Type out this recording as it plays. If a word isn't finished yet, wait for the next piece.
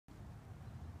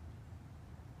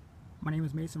My name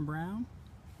is Mason Brown.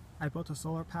 I built a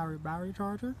solar powered battery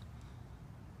charger.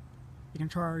 You can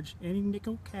charge any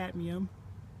nickel cadmium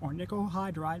or nickel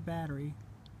hydride battery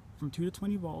from 2 to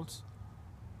 20 volts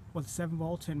with a 7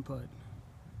 volt input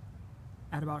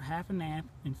at about half an amp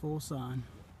in full sun.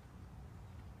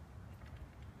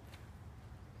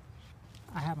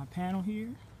 I have my panel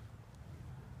here,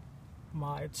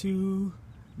 my 2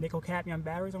 nickel cadmium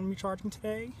batteries I'm going to be charging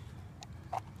today,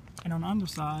 and on the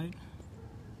underside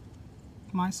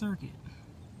my circuit.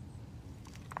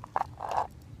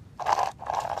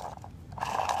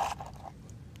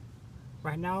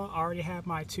 Right now I already have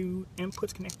my 2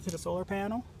 inputs connected to the solar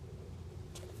panel,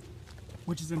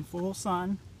 which is in full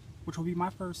sun, which will be my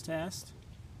first test.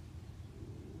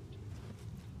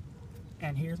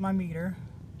 And here's my meter.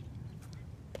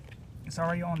 It's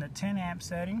already on the 10 amp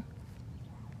setting.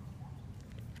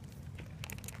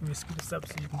 Let me scoot this up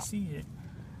so you can see it.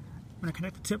 I'm going to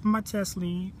connect the tip of my test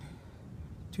lead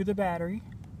to the battery.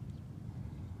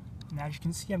 And as you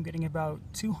can see, I'm getting about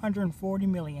 240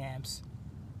 milliamps.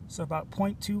 So about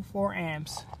 0.24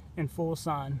 amps in full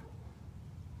sun.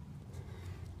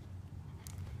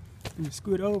 Let me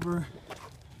scoot over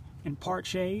in part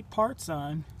shade, part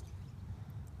sun.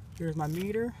 Here's my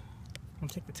meter. I'm going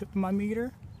to take the tip of my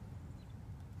meter,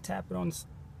 tap it on the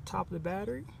top of the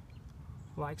battery,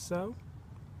 like so.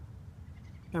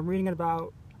 I'm reading at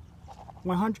about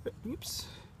 100, oops.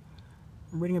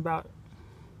 I'm reading about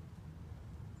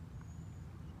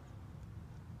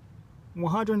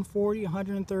 140,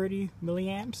 130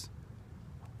 milliamps.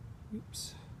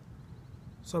 Oops.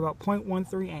 So about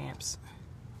 0.13 amps.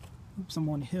 Oops, I'm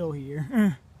on the hill here.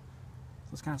 So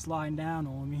it's kind of sliding down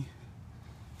on me.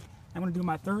 I'm going to do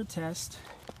my third test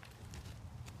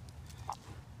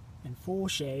in full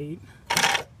shade. I'm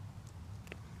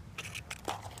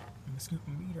going to scoop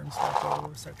my meter and start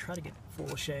over so I try to get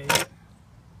full shade.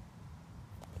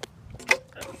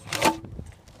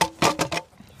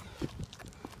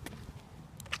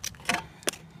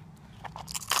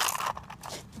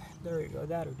 There you go,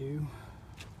 that'll do.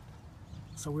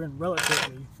 So we're in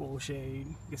relatively full shade.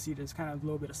 You can see there's kind of a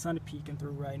little bit of sun peeking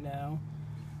through right now.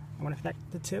 I'm going to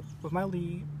connect the tip of my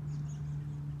lead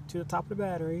to the top of the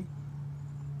battery,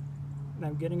 and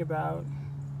I'm getting about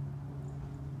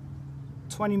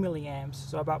 20 milliamps,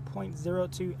 so about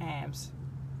 0.02 amps.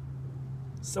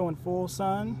 So in full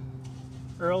sun,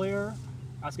 earlier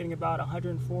I was getting about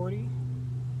 140.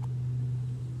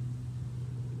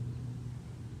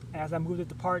 As I moved it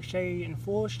to part shade and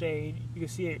full shade, you can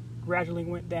see it gradually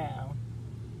went down.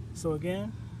 So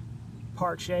again,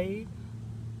 part shade,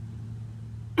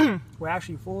 we're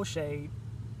actually full shade,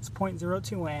 it's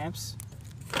 0.02 amps.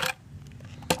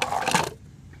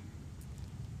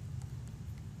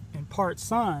 In part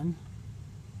sun,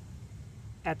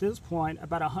 at this point,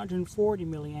 about 140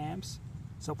 milliamps,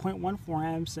 so 0.14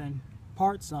 amps in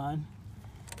part sun.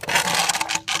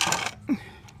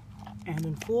 And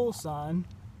in full sun,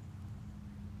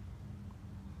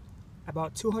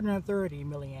 about 230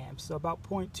 milliamps, so about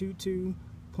 0.22,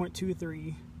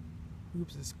 0.23,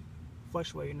 oops, it's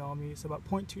fluctuating on me, so about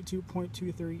 0.22,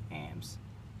 0.23 amps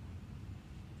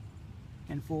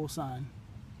in full sun.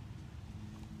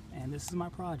 And this is my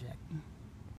project.